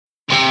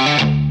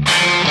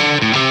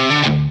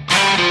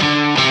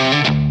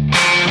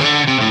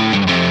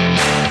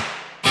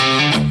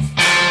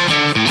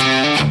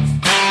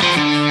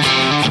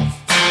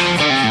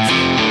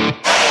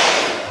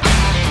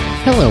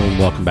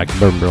back to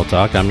Bourbon Barrel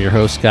Talk. I'm your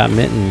host, Scott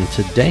Minton.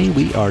 Today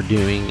we are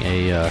doing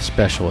a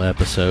special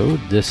episode.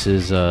 This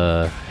is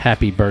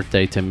Happy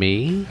Birthday to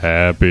Me.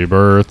 Happy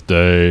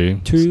birthday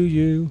to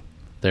you.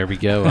 There we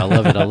go. I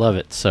love it. I love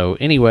it. So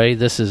anyway,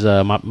 this is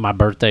my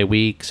birthday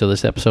week, so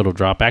this episode will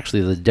drop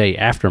actually the day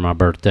after my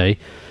birthday.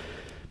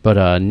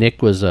 But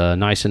Nick was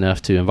nice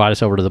enough to invite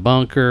us over to the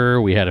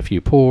bunker. We had a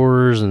few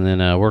pours, and then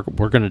we're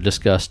going to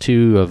discuss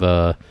two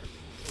of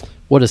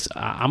what is,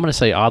 I'm going to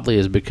say, oddly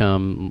has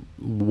become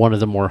one of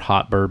the more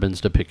hot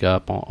bourbons to pick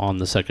up on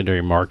the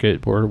secondary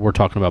market. We're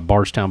talking about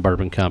Bardstown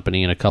Bourbon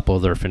Company and a couple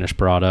of their finished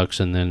products,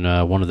 and then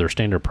one of their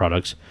standard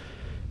products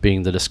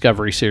being the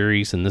Discovery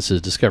series. And this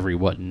is Discovery,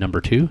 what,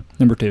 number 2?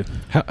 Number 2.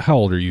 How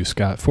old are you,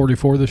 Scott?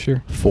 44 this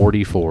year?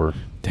 44.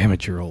 Damn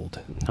it, you're old.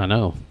 I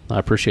know. I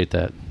appreciate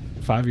that.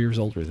 5 years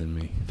older than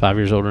me. 5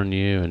 years older than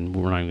you, and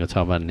we're not even going to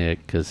talk about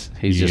Nick because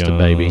he's just a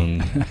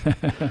baby.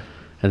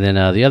 And then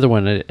the other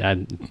one,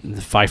 the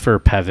Pfeiffer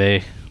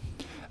Pavé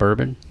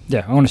bourbon.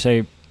 Yeah, I want to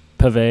say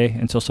Pavé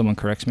until someone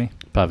corrects me.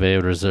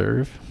 Pavé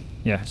Reserve.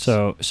 Yeah,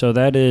 so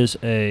that is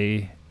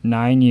a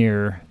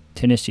 9-year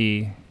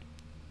Tennessee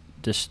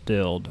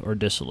distilled or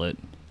distillate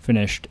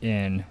finished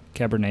in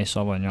Cabernet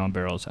Sauvignon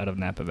barrels out of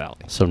Napa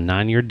Valley. So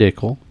 9-year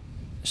Dickel.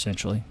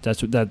 Essentially,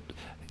 that's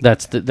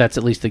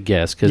at least a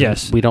guess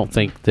because we don't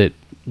think that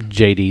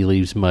JD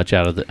leaves much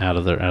out of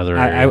their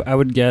area. I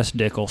would guess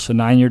Dickel. So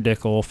 9-year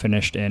Dickel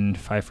finished in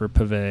Pfeiffer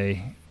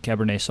Pavé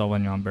Cabernet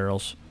Sauvignon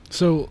barrels.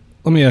 So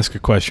let me ask a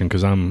question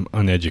because I'm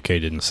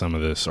uneducated in some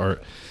of this.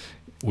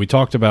 We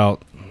talked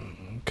about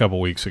a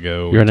couple weeks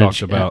ago. You're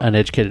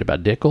uneducated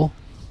about Dickel?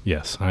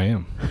 Yes, I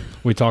am.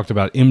 We talked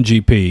about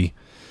MGP,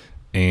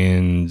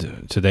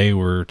 and today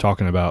we're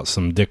talking about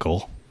some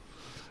Dickel.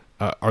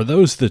 Are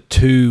those the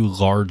two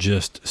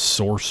largest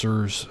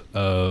sourcers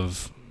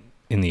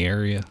in the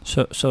area?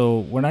 So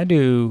when I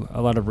do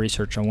a lot of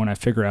research on when I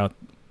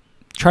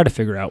try to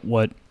figure out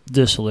what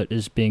distillate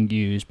is being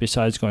used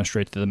besides going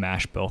straight to the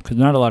mash bill, because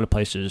not a lot of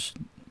places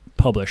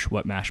publish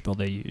what mash bill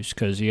they use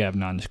because you have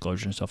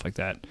non-disclosure and stuff like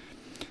that.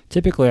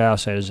 Typically, I'll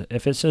say is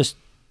if it says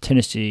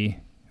Tennessee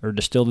or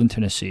distilled in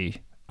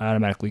Tennessee, I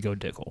automatically go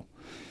Dickel.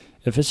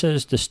 If it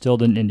says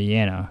distilled in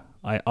Indiana,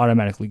 I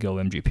automatically go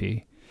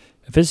MGP.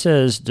 If it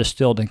says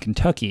distilled in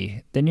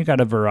Kentucky, then you got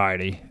a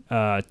variety.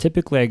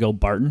 Typically, I go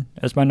Barton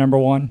as my number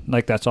one.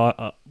 Like, that's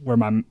all where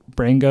my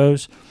brain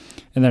goes.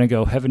 And then I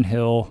go Heaven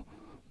Hill.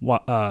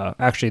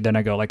 Then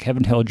I go like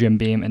Heaven Hill, Jim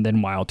Beam, and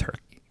then Wild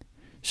Turkey.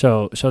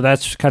 So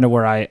that's kind of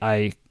where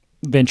I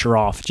venture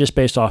off, just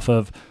based off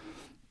of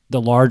the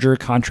larger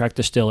contract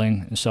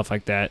distilling and stuff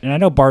like that. And I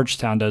know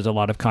Bardstown does a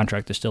lot of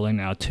contract distilling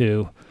now,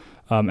 too.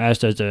 As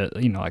does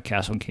like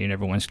Castle and Key, and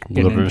everyone's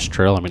getting Wilderness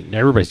Trail. I mean,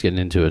 everybody's getting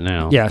into it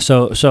now. Yeah,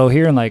 so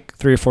here in like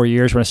 3 or 4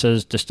 years, when it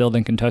says distilled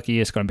in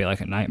Kentucky, it's going to be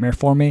like a nightmare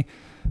for me.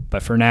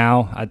 But for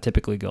now, I'd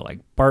typically go like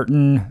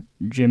Barton,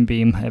 Jim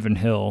Beam, Heaven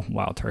Hill,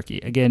 Wild Turkey.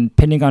 Again,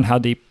 depending on how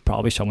deep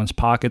probably someone's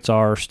pockets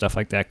are, stuff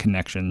like that,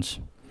 connections.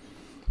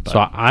 But. So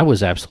I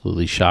was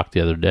absolutely shocked the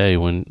other day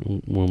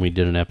when we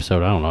did an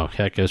episode. I don't know,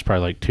 heck, it was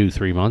probably like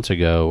 2-3 months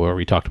ago where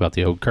we talked about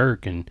the Oak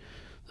Kirk and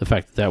the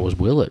fact that was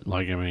Willet.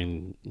 Like, I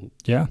mean,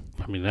 yeah.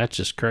 I mean, that's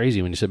just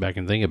crazy when you sit back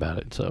and think about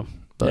it. So,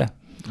 but,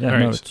 yeah.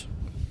 Right.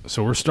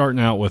 So we're starting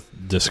out with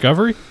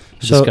Discovery.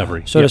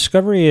 Discovery. So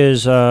Discovery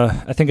is,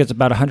 I think it's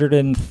about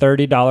 $130,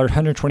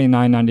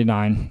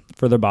 $129.99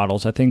 for their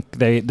bottles. I think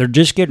they're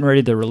just getting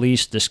ready to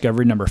release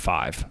Discovery number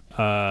 5.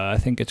 I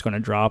think it's going to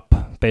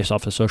drop based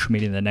off of social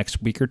media in the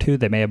next week or two.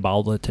 They may have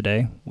bottled it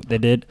today. They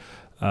did.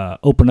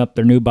 Open up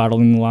their new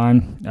bottling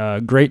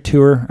line. Great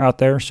tour out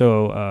there,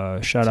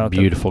 so shout out.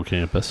 Beautiful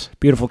campus.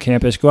 Beautiful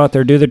campus. Go out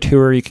there, do the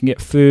tour. You can get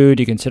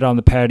food. You can sit on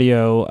the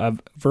patio. A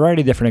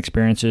variety of different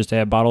experiences. They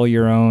have Bottle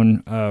Your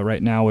Own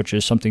right now, which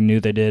is something new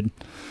they did.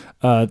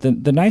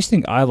 The nice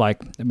thing I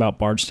like about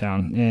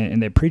Bardstown,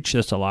 and they preach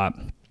this a lot,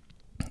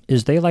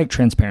 is they like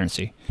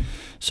transparency.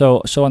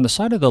 So on the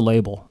side of the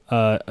label,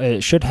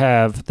 it should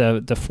have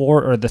the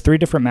 4 or the 3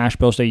 different mash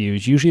bills they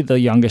use. Usually the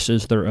youngest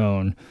is their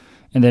own.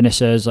 And then it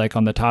says, like,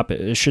 on the top,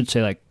 it should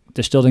say, like,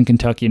 distilled in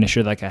Kentucky, and it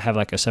should, like, have,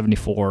 like, a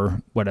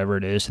 74, whatever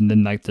it is. And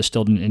then, like,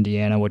 distilled in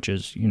Indiana, which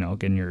is,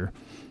 again, your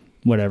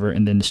whatever.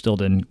 And then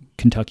distilled in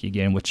Kentucky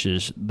again, which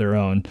is their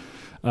own.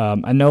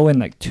 I know in,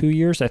 like, 2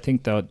 years, I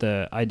think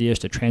the idea is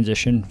to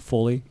transition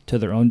fully to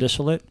their own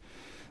distillate.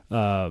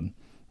 But,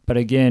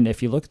 again,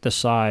 if you look at the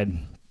side,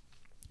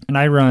 and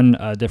I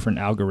run different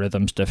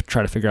algorithms to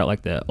try to figure out,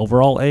 like, the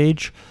overall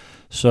age.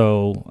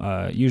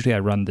 So usually I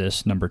run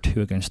this number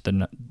 2 against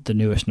the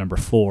newest number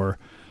 4,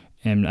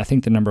 and I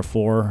think the number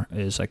 4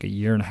 is like a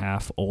year and a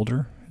half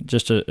older,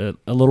 just a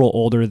little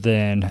older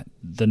than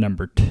the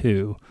number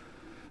 2.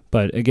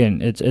 But again,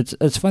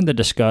 it's fun to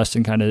discuss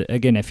and kind of,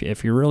 again,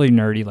 if you're really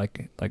nerdy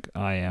like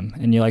I am,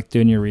 and you like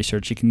doing your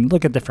research, you can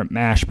look at different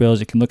mash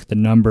bills, you can look at the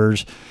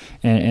numbers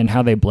and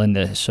how they blend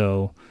it.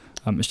 So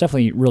it's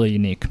definitely really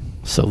unique.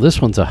 So this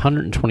one's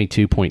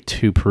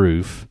 122.2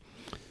 proof.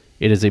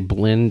 It is a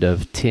blend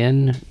of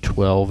 10,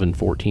 12, and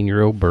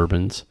 14-year-old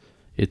bourbons.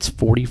 It's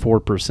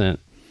 44%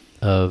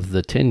 of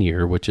the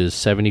 10-year, which is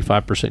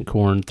 75%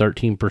 corn,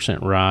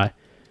 13% rye,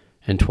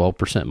 and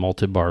 12%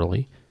 malted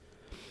barley.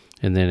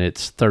 And then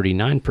it's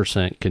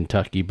 39%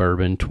 Kentucky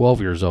bourbon,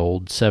 12 years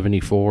old,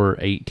 74,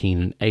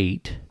 18, and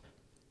 8.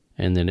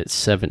 And then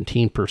it's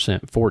 17%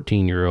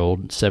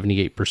 14-year-old,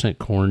 78%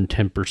 corn,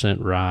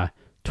 10% rye,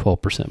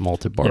 12%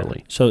 malted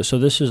barley. Yeah. So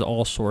this is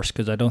all sourced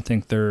because I don't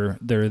think they're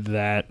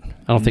that. I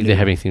don't think they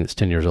have anything that's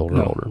 10 years old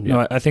or older.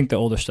 No, I think the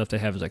oldest stuff they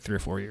have is like 3 or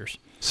 4 years.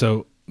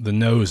 So the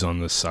nose on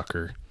this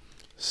sucker,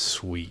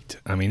 sweet.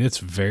 I mean, it's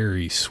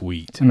very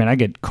sweet. I mean, I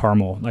get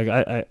caramel.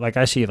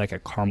 I see like a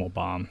caramel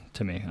bomb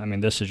to me. I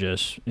mean, this is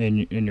just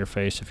in your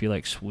face if you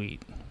like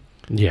sweet.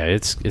 Yeah,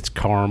 it's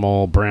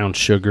caramel, brown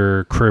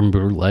sugar, creme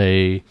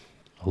brulee,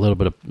 a little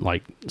bit of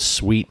like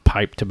sweet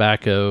pipe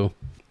tobacco,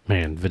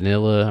 man,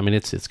 vanilla. I mean,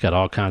 it's got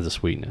all kinds of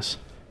sweetness.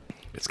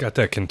 It's got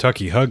that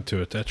Kentucky hug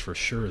to it, that's for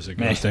sure, as it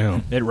goes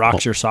down. It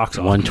rocks your socks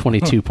off.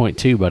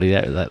 122.2, buddy.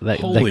 That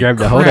Holy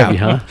grabbed a crap. hold of you,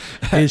 huh?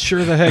 It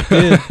sure the heck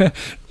did.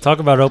 Talk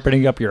about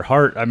opening up your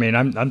heart. I mean,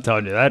 I'm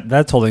telling you,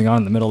 that's holding on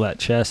in the middle of that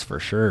chest for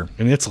sure.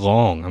 And it's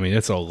long. I mean,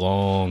 it's a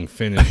long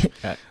finish,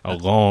 a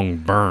long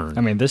burn.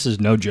 I mean, this is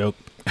no joke.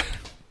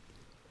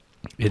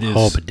 It is.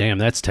 Oh, but damn,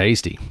 that's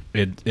tasty.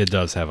 It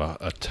does have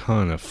a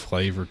ton of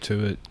flavor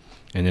to it,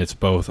 and it's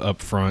both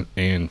up front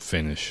and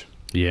finish.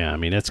 Yeah, I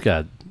mean, it's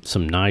got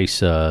some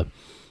nice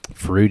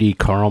fruity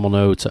caramel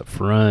notes up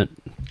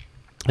front.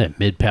 That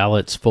mid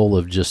palate's full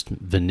of just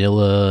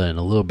vanilla and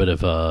a little bit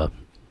of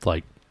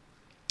like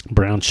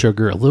brown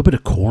sugar, a little bit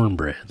of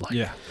cornbread.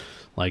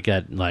 Like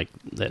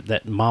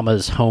that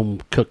mama's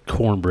home cooked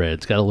cornbread.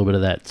 It's got a little bit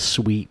of that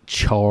sweet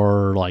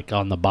char like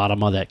on the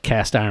bottom of that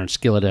cast iron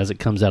skillet as it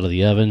comes out of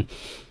the oven.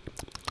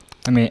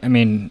 I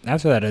mean,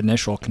 after that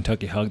initial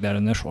Kentucky hug, that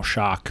initial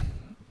shock,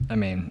 I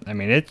mean,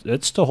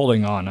 it's still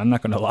holding on. I'm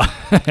not going to lie.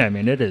 I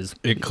mean, it is.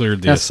 It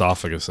cleared the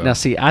esophagus out. Now,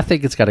 see, I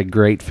think it's got a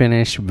great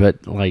finish,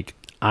 but like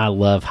I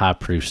love high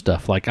proof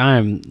stuff. Like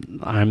I'm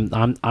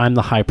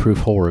the high proof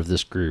whore of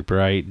this group,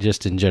 right?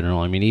 Just in general.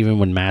 I mean, even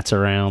when Matt's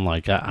around,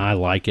 like I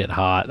like it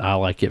hot. I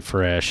like it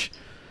fresh,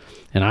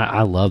 and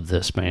I love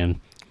this, man.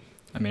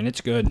 I mean,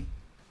 it's good.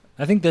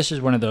 I think this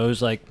is one of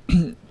those like.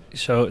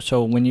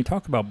 So when you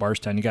talk about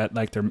Bardstown, you got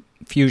like their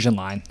Fusion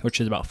line,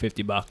 which is about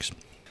 $50.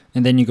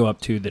 And then you go up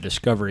to the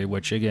Discovery,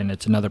 which, again,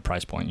 it's another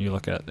price point. You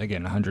look at,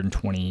 again,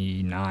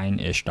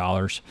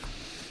 $129-ish.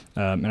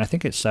 And I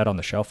think it sat on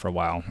the shelf for a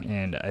while.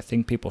 And I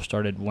think people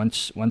started,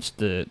 once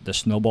the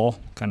snowball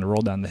kind of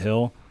rolled down the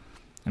hill,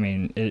 I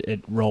mean,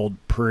 it rolled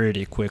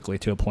pretty quickly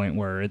to a point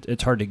where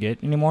it's hard to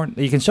get anymore.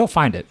 You can still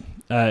find it.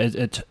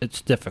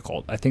 It's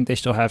difficult. I think they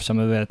still have some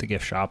of it at the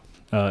gift shop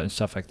and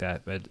stuff like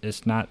that. But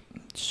it's not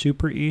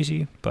super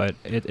easy, but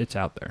it's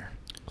out there.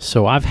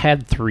 So I've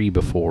had 3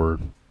 before.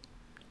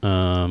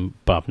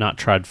 But I've not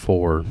tried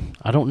 4.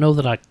 I don't know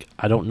that I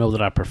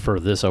prefer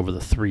this over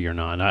the 3 or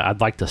not. I'd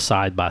like to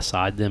side by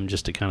side them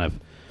just to kind of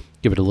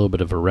give it a little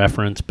bit of a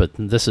reference. But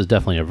this is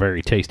definitely a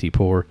very tasty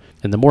pour.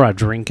 And the more I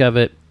drink of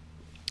it,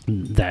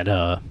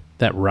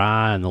 that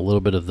rye and a little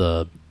bit of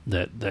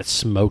that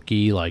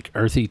smoky, like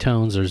earthy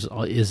tones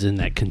is in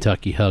that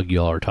Kentucky hug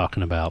y'all are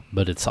talking about.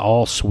 But it's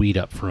all sweet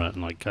up front.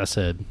 And like I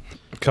said,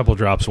 a couple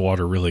drops of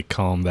water really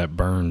calmed that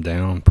burn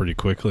down pretty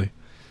quickly.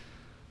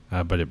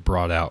 But it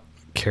brought out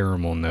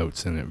caramel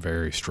notes in it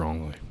very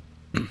strongly.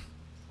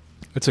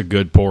 It's a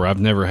good pour. I've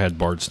never had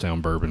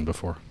Bardstown bourbon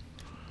before.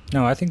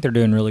 No, I think they're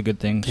doing really good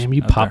things. Damn,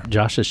 you popped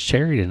Josh's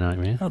cherry tonight,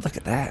 man. Oh, look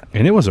at that.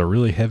 And it was a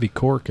really heavy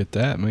cork at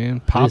that, man.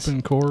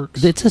 Popping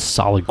corks. It's a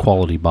solid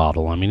quality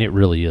bottle. I mean, it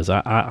really is.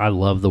 I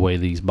love the way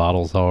these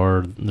bottles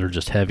are. They're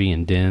just heavy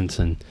and dense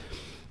and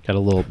got a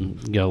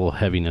little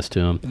heaviness to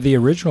them. The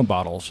original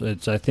bottles,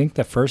 I think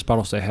the first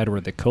bottles they had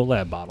were the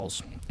Collab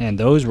bottles. And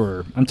those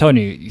were, I'm telling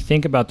you, you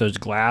think about those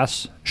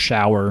glass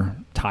shower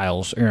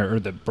tiles or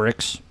the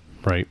bricks.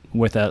 Right.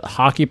 With a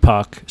hockey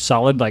puck,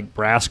 solid like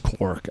brass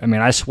cork. I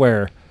mean, I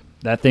swear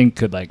that thing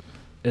could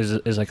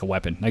is like a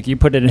weapon. Like you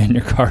put it in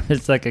your car,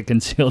 it's like a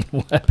concealed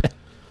weapon.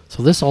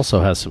 So this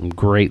also has some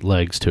great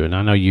legs to it. And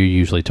I know you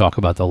usually talk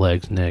about the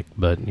legs, Nick,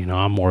 but you know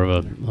I'm more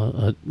of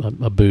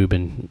a boob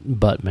and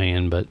butt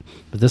man. But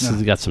this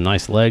has got some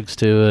nice legs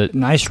to it.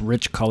 Nice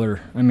rich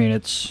color. I mean,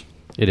 it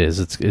is.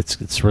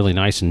 It's really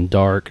nice and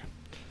dark.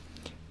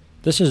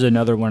 This is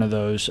another one of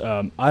those.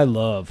 I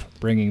love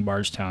bringing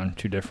Bardstown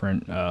to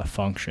different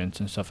functions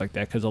and stuff like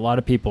that because a lot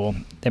of people,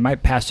 they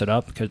might pass it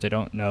up because they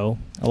don't know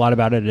a lot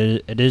about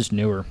it. It is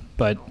newer,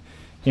 but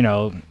you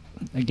know,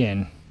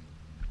 again,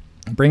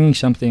 bringing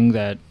something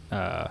that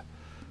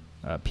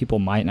people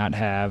might not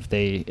have.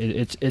 I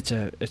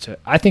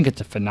think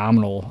it's a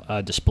phenomenal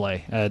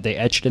display. They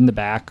etched in the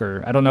back,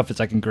 or I don't know if it's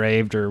like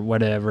engraved or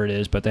whatever it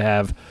is, but they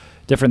have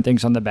different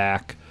things on the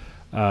back.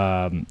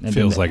 And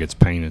feels like it's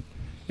painted.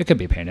 It could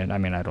be painted. I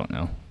mean, I don't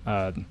know.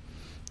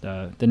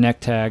 The neck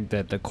tag,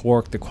 the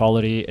cork, the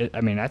quality.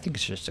 I mean, I think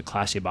it's just a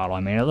classy bottle.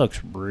 I mean, it looks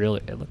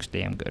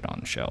damn good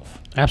on the shelf.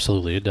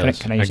 Absolutely, it does.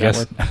 Can I use that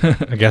word?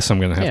 I guess I'm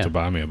going to have to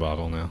buy me a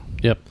bottle now.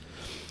 Yep.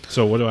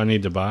 So what do I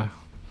need to buy?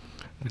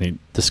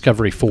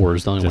 Discovery 4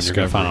 is the only one you're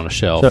going to find on a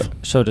shelf.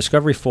 So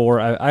Discovery 4,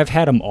 I've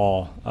had them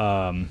all,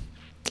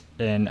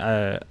 and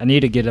I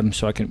need to get them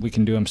so we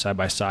can do them side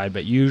by side.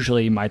 But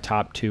usually my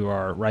top two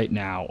right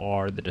now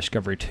are the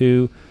Discovery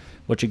 2,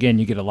 which again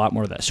you get a lot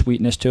more of that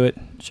sweetness to it,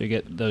 so you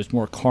get those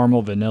more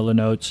caramel vanilla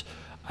notes.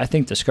 I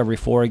think Discovery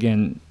 4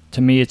 again,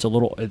 to me, it is a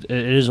little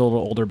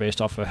older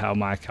based off of how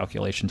my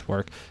calculations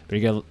work, but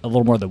you get a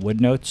little more of the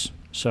wood notes.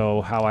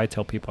 So how I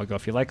tell people, I go,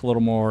 if you like a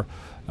little more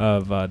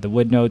of the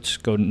wood notes,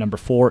 go to number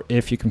 4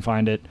 if you can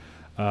find it.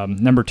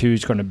 Number 2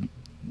 is going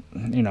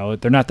to,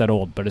 they're not that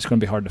old, but it's going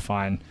to be hard to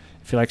find.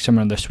 If you like some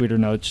of the sweeter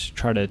notes,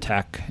 try to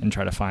attack and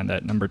try to find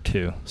that number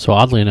 2. So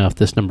oddly enough,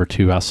 this number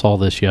 2, I saw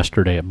this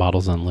yesterday at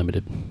Bottles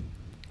Unlimited.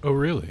 Oh,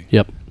 really?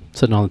 Yep.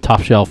 Sitting on the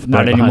top shelf. Not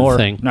right anymore.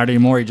 Behind the thing. Not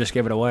anymore. You just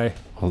gave it away.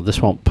 Well,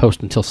 this won't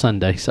post until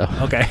Sunday, so.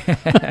 Okay.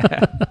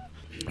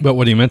 But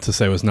what he meant to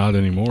say was not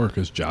anymore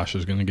because Josh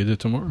is going to get it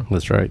tomorrow.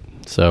 That's right.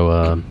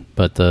 So,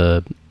 but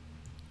the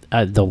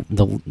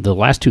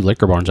last 2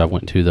 liquor barns I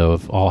went to though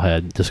have all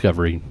had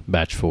Discovery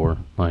Batch 4.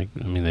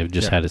 They've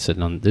just had it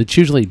sitting on. It's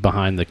usually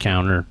behind the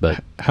counter,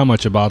 but how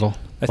much a bottle?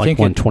 I like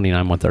think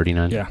 $129,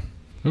 $139. Yeah.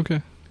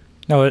 Okay.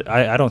 No,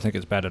 I don't think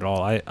it's bad at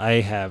all.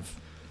 I have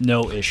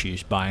no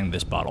issues buying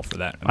this bottle for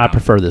that amount. I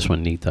prefer this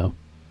one neat though.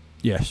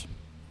 Yes.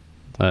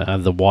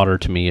 The water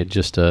to me, it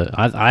just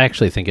I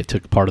actually think it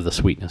took part of the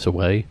sweetness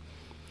away.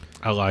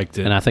 I liked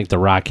it. And I think the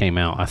rye came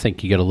out. I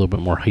think you get a little bit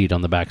more heat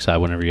on the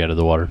backside whenever you added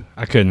the water.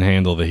 I couldn't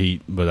handle the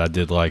heat, but I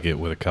did like it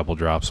with a couple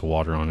drops of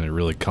water on it. It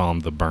really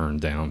calmed the burn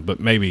down.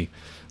 But maybe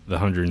the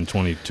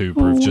 122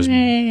 proof just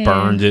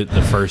burned it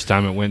the first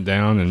time it went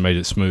down and made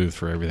it smooth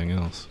for everything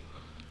else.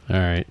 All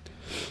right.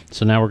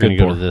 So now we're going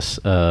to go to this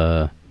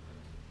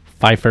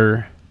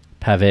Pfeiffer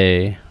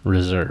Pavé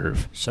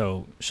Reserve.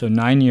 So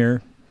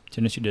 9-year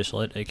Tennessee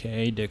distillate,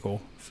 a.k.a. Dickel,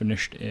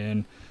 finished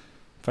in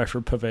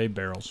Pfeiffer Pavé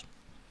barrels.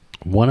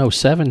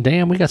 107.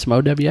 Damn, we got some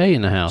OWA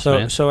in the house,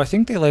 man. So I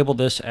think they labeled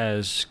this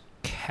as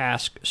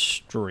cask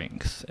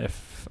strength,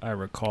 if I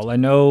recall. I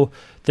know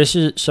this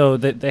is so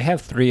they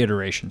have 3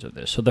 iterations of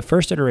this. So the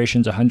first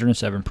iteration is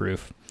 107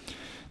 proof.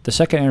 The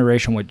second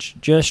iteration, which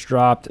just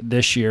dropped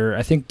this year,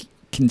 I think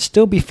can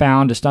still be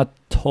found. It's not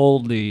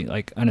totally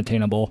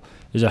unattainable.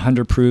 Is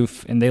 100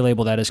 proof, and they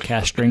label that as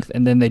cask strength.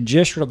 And then they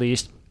just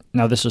released.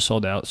 Now this is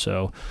sold out.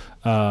 So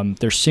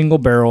their single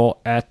barrel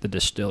at the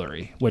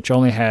distillery, which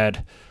only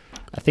had.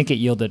 I think it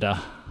yielded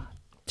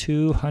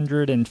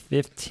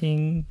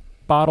 215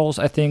 bottles,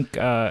 I think,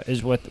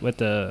 is what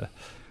the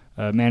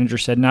manager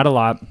said. Not a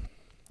lot.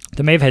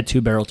 They may have had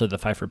 2 barrels of the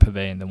Pfeiffer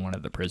Pavé and then one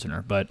of the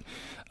Prisoner. But,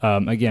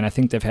 again, I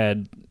think they've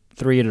had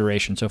 3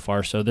 iterations so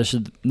far. So this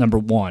is number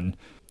 1.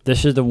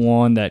 This is the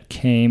one that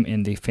came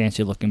in the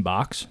fancy-looking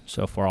box.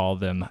 So for all of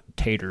them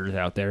taters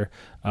out there,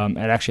 it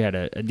actually had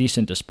a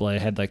decent display.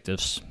 It had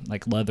this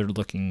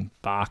leather-looking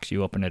box.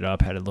 You open it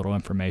up, had a little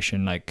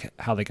information like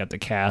how they got the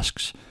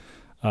casks.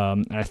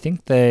 And I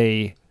think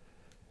they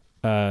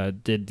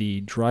did the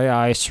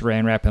dry ice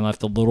saran wrap and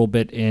left a little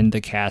bit in the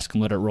cask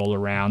and let it roll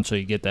around, so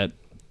you get that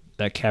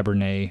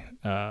Cabernet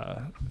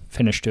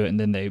finish to it. And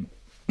then they,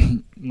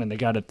 when they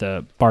got it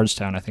to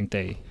Bardstown, I think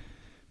they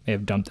may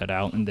have dumped that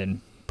out and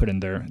then put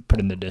in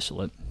the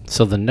distillate.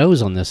 So the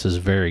nose on this is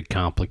very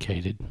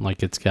complicated.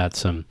 Like it's got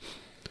some.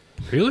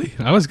 Really?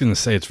 I was going to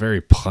say it's very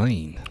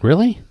plain.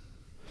 Really?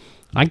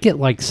 I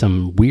get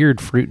some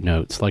weird fruit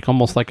notes,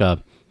 almost like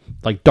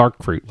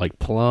dark fruit, like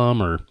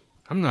plum or...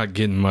 I'm not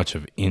getting much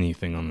of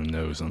anything on the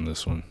nose on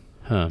this one.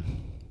 Huh.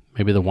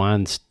 Maybe the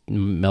wine's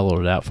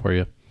mellowed it out for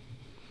you.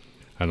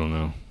 I don't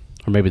know.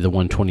 Or maybe the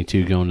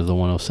 122 going to the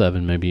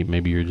 107.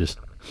 Maybe you're just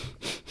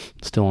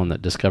still on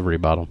that Discovery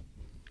bottle.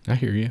 I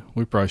hear you.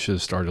 We probably should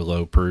have started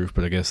low proof,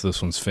 but I guess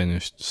this one's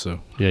finished, so...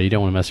 Yeah, you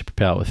don't want to mess up your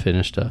palate with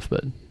finished stuff,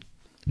 but...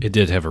 It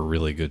did have a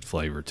really good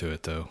flavor to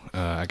it, though.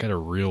 I got a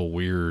real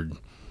weird...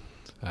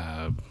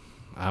 I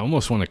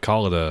almost want to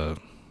call it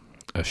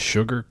a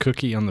sugar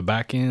cookie on the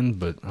back end,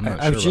 but I'm not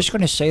sure. I was just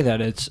going to say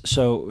that it's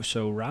so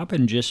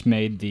Robin just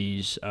made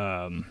these.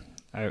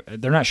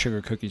 They're not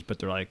sugar cookies, but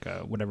they're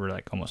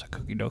almost like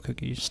cookie dough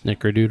cookies.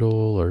 Snickerdoodle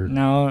or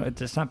no,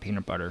 it's not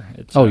peanut butter.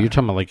 It's you're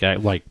talking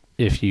about like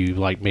if you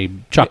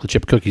made chocolate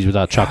chip cookies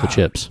without chocolate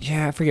chips.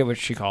 Yeah, I forget what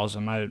she calls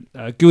them.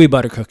 Gooey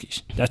butter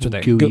cookies. That's what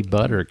they gooey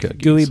butter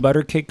cookies. Gooey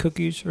butter cake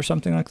cookies or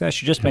something like that.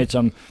 She just made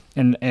some,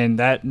 and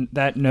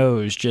that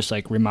nose just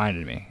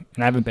reminded me.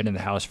 And I haven't been in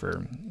the house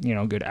for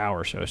a good hour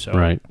or so. So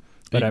right,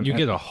 but you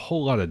get a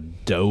whole lot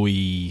of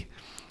doughy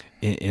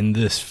in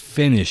this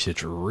finish.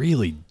 It's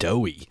really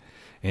doughy.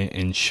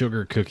 And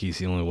sugar cookies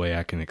the only way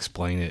I can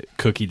explain it.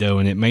 Cookie dough,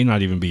 and it may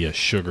not even be a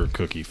sugar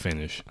cookie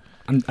finish.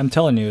 I'm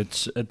telling you,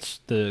 it's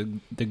the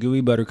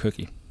gooey butter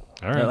cookie.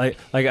 All right.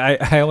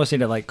 I almost need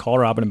to call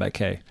Robin and be like,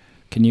 hey,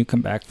 can you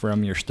come back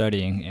from your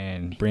studying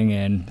and bring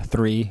in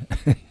 3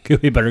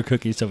 gooey butter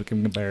cookies so we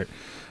can compare it?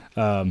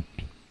 I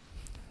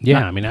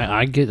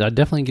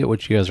definitely get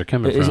what you guys are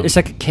coming from. It's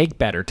like a cake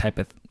batter type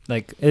of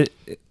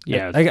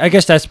yeah. I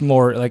guess that's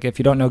more if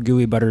you don't know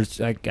gooey butters.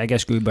 I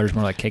guess gooey butter's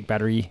more like cake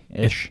battery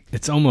ish.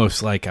 It's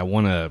almost like I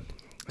want to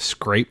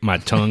scrape my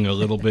tongue a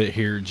little bit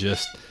here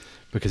just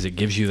because it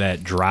gives you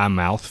that dry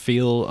mouth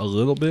feel a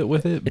little bit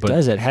with it. It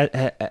does. It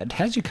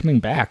has you coming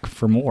back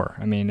for more.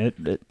 I mean,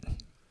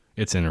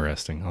 It's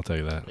interesting. I'll tell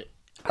you that.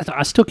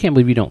 I still can't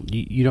believe you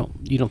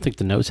don't think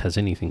the nose has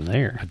anything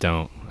there. I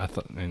don't. I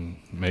thought, and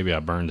maybe I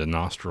burned a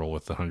nostril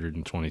with the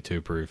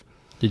 122 proof.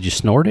 Did you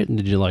snort it? And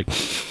did you get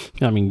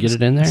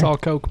it in there? It's all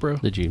Coke, bro.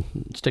 Did you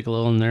stick a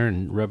little in there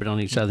and rub it on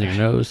each side of your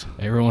nose?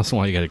 Every once in a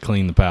while, you got to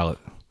clean the palate,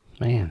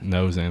 Man,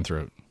 nose and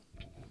throat.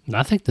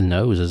 I think the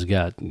nose has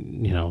got,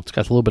 it's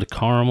got a little bit of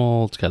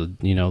caramel. It's got,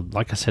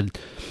 like I said,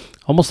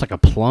 almost like a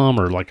plum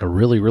or like a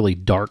really, really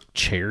dark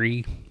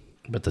cherry.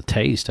 But the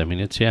taste, I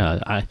mean,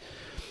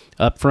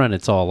 up front,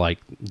 it's all like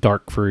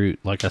dark fruit,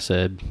 like I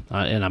said,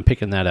 and I'm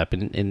picking that up.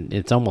 And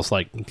it's almost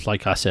like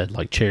I said,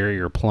 like cherry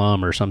or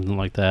plum or something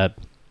like that.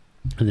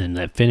 And then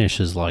that finish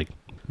is like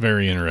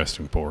very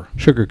interesting pour.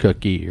 Sugar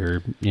cookie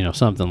or,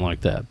 something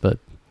like that. But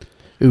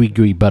ooey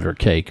gooey butter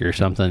cake or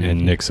something.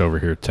 And Nick's over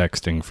here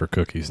texting for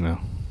cookies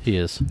now. He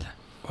is.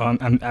 Well,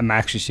 I'm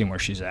actually seeing where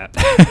she's at.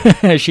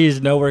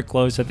 She's nowhere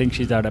close. I think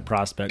she's out at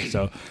Prospect,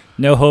 so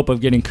no hope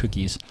of getting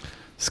cookies.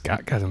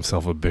 Scott got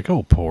himself a big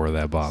old pour of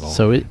that bottle.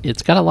 So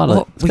it's got a lot of.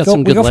 Well, it's got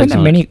some good legs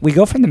on it. We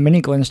go from the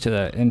mini Glens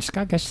to and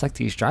Scott gets like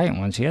these giant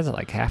ones. He has it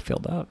like half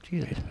filled up.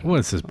 Jesus. Well,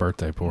 it's his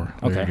birthday pour.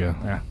 There Okay. you go.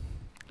 Yeah.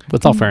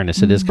 With all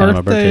fairness, it is kind of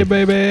my birthday.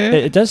 baby.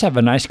 It does have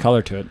a nice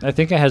color to it. I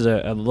think it has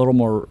a little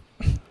more.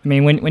 I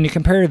mean, when you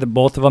compare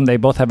both of them, they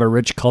both have a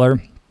rich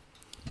color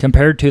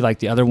compared to like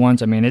the other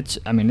ones. I mean, it's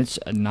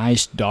a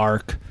nice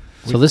dark.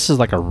 So this is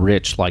like a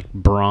rich, like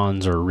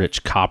bronze or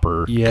rich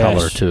copper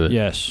color to it.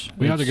 Yes.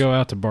 We ought to go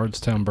out to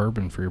Bardstown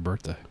Bourbon for your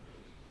birthday.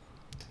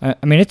 I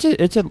mean, it's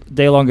a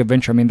day long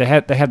adventure. I mean, they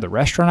have the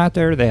restaurant out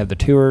there. They have the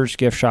tours,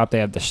 gift shop. They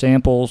have the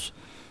samples.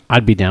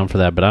 I'd be down for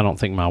that, but I don't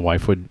think my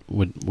wife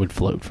would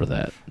float for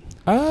that.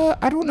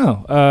 I don't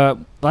know.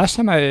 Last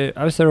time I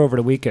was there over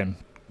the weekend.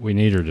 We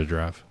need her to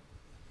drive.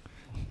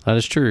 That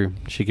is true.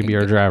 She could be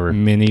our driver.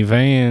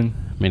 Minivan.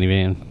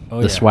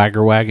 The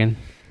swagger wagon.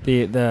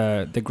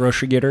 The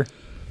grocery getter.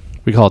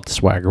 We call it the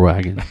swagger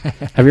wagon.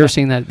 Have you ever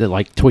seen that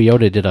like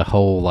Toyota did a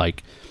whole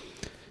like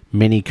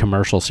mini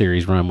commercial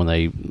series run when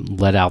they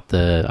let out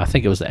I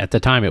think it was at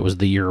the time it was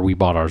the year we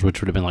bought ours, which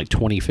would have been like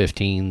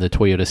 2015, the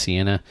Toyota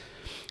Sienna.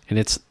 And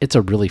it's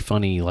a really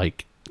funny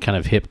like kind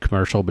of hip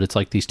commercial, but it's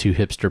like these two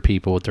hipster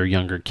people with their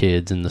younger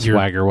kids in the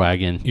swagger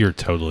wagon. You're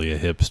totally a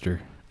hipster.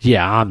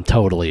 Yeah, I'm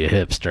totally a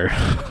hipster.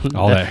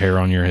 All that hair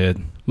on your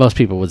head. Most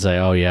people would say,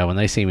 oh, yeah, when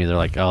they see me, they're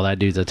like, oh, that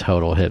dude's a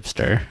total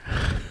hipster.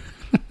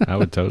 I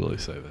would totally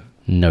say that.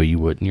 No, you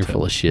wouldn't. You're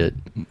full of shit.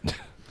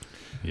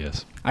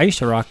 Yes. I used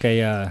to rock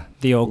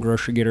the old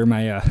grocery getter.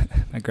 My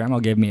grandma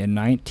gave me in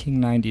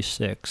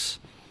 1996.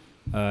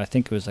 I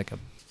think it was like a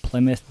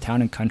Plymouth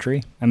Town and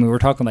Country. I mean, we're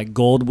talking like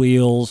gold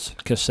wheels,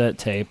 cassette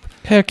tape.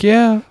 Heck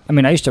yeah. I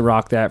mean, I used to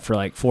rock that for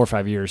like 4 or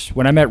 5 years.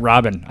 When I met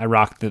Robin, I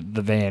rocked the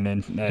van.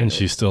 And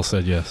she still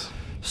said yes.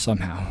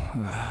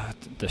 Somehow.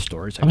 The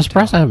stories I'm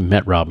surprised I haven't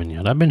met Robin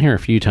yet. I've been here a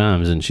few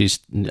times,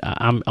 and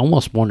I'm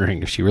almost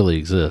wondering if she really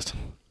exists.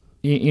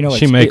 You know,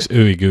 she makes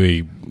ooey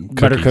gooey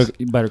cookies.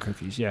 Butter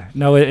cookies, yeah.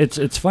 No,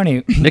 it's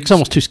funny. Nick's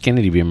almost too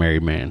skinny to be a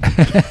married man.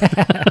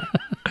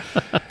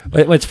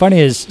 What's funny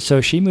is,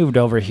 so she moved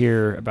over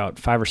here about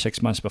 5 or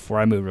 6 months before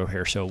I moved over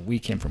here. So we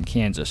came from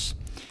Kansas.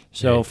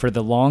 So for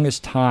the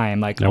longest time,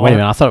 like now, wait a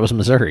minute, I thought it was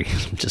Missouri.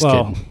 I'm just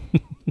kidding.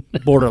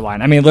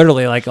 Borderline. I mean,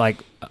 literally like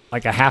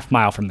a half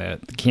mile from the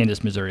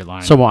Kansas Missouri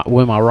line. So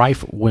when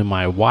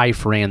my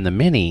wife ran the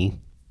Mini,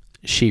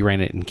 she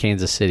ran it in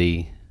Kansas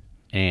City,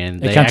 and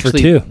they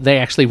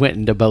actually went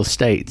into both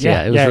states.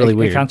 Yeah, it was really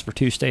weird. It counts for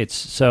 2 states.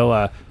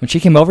 So when she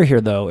came over here,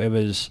 though, it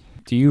was,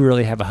 do you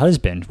really have a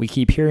husband? We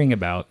keep hearing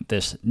about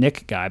this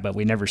Nick guy, but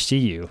we never see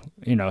you.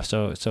 You know,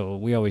 so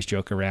we always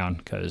joke around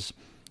because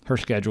her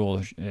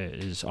schedule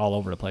is all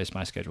over the place.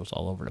 My schedule's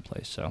all over the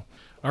place. So,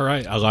 all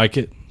right, I like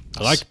it.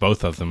 I liked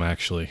both of them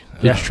actually.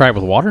 Did you try it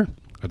with water?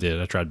 I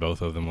did. I tried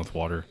both of them with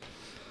water.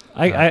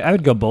 I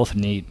would go both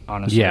neat,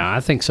 honestly. Yeah,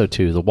 I think so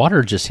too. The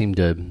water just seemed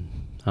to,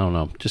 I don't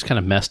know, just kind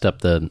of messed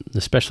up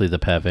especially the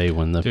Pave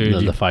one,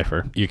 the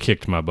Pfeiffer. You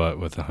kicked my butt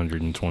with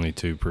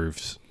 122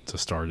 proofs to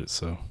start it,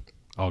 so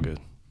all good.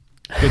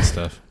 Good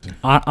stuff.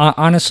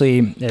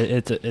 Honestly,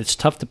 it's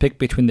tough to pick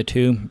between the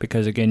two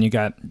because, again, you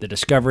got the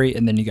Discovery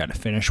and then you got a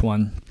finish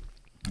one.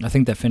 I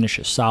think the finish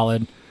is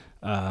solid.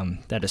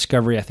 That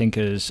Discovery, I think,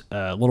 is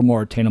a little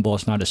more attainable.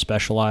 It's not as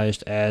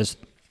specialized as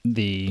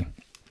the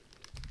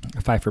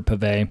Pfeiffer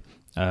Pave.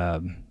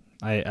 I'm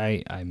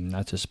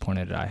not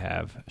disappointed that I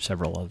have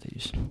several of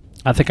these.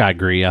 I think I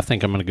agree. I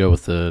think I'm going to go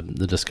with the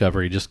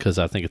Discovery just because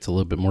I think it's a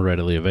little bit more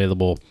readily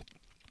available.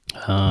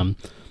 But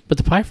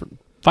the Pfeiffer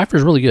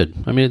is really good.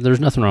 I mean, there's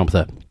nothing wrong with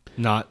that.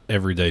 Not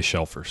everyday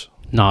shelfers.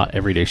 Not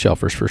everyday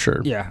shelfers for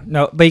sure. Yeah,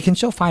 no, but you can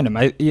still find them.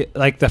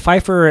 Like the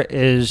Pfeiffer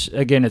is,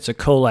 again, it's a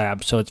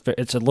collab, so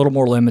it's a little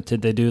more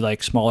limited. They do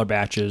like smaller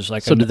batches.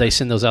 So did they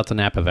send those out to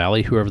Napa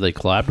Valley, whoever they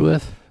collabed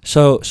with?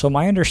 So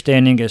my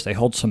understanding is they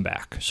hold some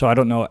back. So I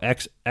don't know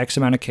X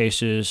amount of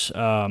cases.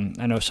 I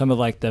know some of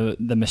like the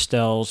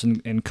Mistels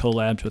and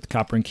collabs with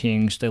Copper and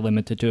Kings, they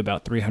limit it to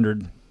about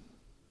 300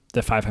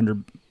 to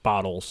 500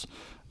 bottles.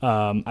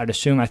 I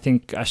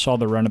think I saw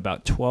the run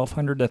about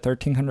 1,200 to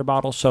 1,300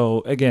 bottles.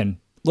 So again,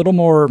 a little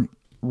more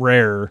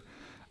rare.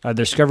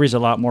 Discovery is a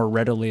lot more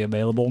readily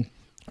available.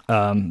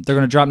 They're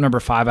going to drop number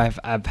 5.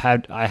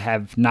 I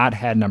have not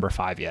had number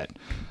 5 yet.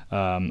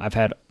 I've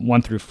had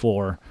 1 through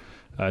 4.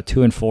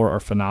 2 and 4 are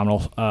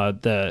phenomenal.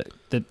 The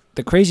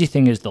crazy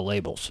thing is the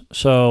labels.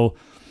 So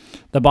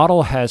the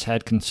bottle has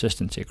had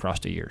consistency across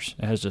the years.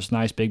 It has this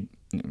nice big,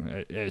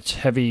 it's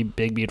heavy,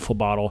 big, beautiful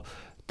bottle.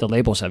 The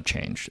labels have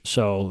changed.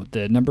 So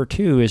the number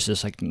 2 is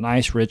this like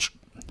nice, rich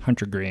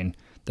hunter green.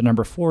 The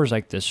number 4 is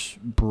like this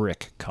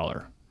brick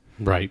color.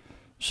 Right.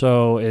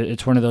 So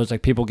it's one of those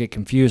like people get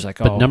confused. Like,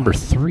 but number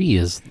 3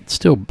 is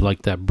still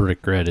like that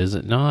brick red, is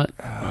it not?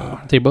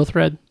 Aren't they both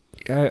red?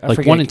 I like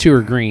forget. 1 and 2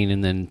 are green,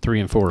 and then 3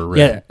 and 4 are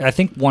red. Yeah, I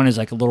think 1 is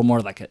like a little more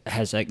like it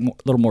has like a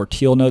little more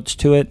teal notes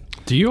to it.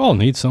 Do you all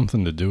need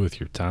something to do with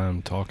your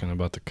time talking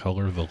about the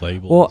color of the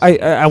labels? Well,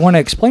 I want to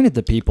explain it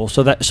to people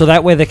so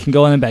that way they can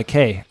go in and be like,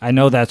 hey, I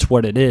know that's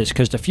what it is,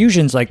 because the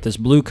Fusion's like this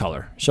blue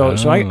color. So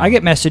I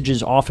get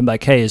messages often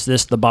like, hey, is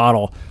this the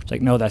bottle? It's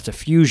like, no, that's a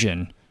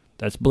Fusion.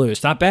 That's blue.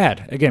 It's not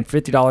bad. Again,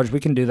 $50. We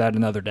can do that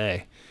another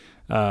day.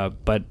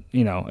 But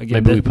again,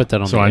 maybe we put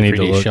that on so the I need to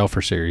everyday look,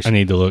 shelfer series. I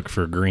need to look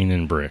for green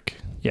and brick.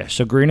 Yeah,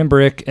 so green and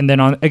brick, and then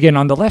on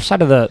the left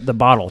side of the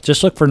bottle,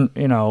 just look for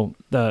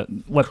the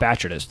what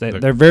batch it is.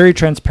 They're very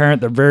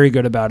transparent. They're very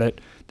good about it.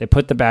 They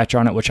put the batch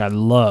on it, which I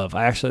love.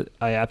 I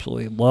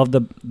absolutely love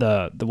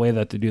the way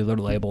that they do their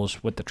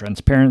labels with the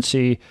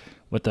transparency,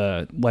 with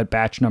the what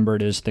batch number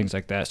it is, things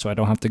like that. So I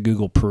don't have to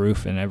Google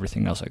proof and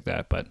everything else like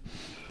that. But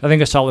I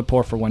think a solid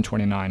pour for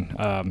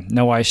 129.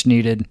 No ice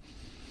needed.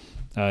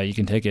 You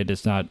can take it.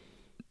 It's not,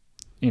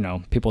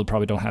 people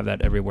probably don't have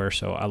that everywhere.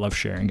 So I love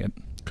sharing it.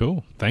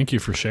 Cool. Thank you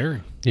for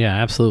sharing. Yeah,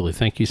 absolutely.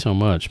 Thank you so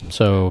much.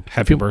 So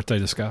happy birthday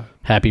to Scott.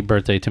 Happy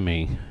birthday to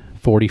me.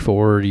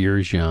 44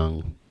 years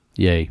young.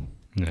 Yay.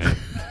 Yeah.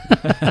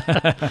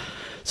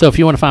 So if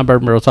you want to find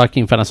Bourbon Barrel Talk,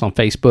 you can find us on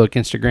Facebook,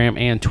 Instagram,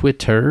 and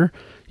Twitter.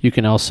 You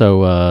can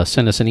also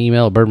send us an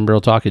email at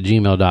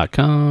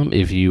bourbonbarreltalk@gmail.com.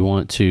 If you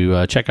want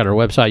to check out our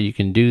website, you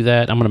can do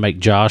that. I'm going to make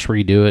Josh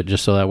redo it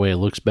just so that way it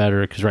looks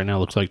better, because right now it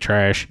looks like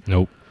trash.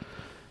 Nope.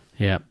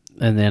 Yeah.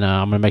 And then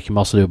I'm going to make him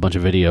also do a bunch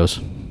of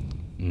videos.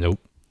 Nope.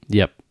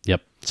 Yep.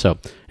 So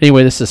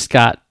anyway, this is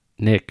Scott,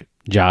 Nick,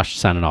 Josh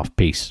signing off.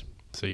 Peace.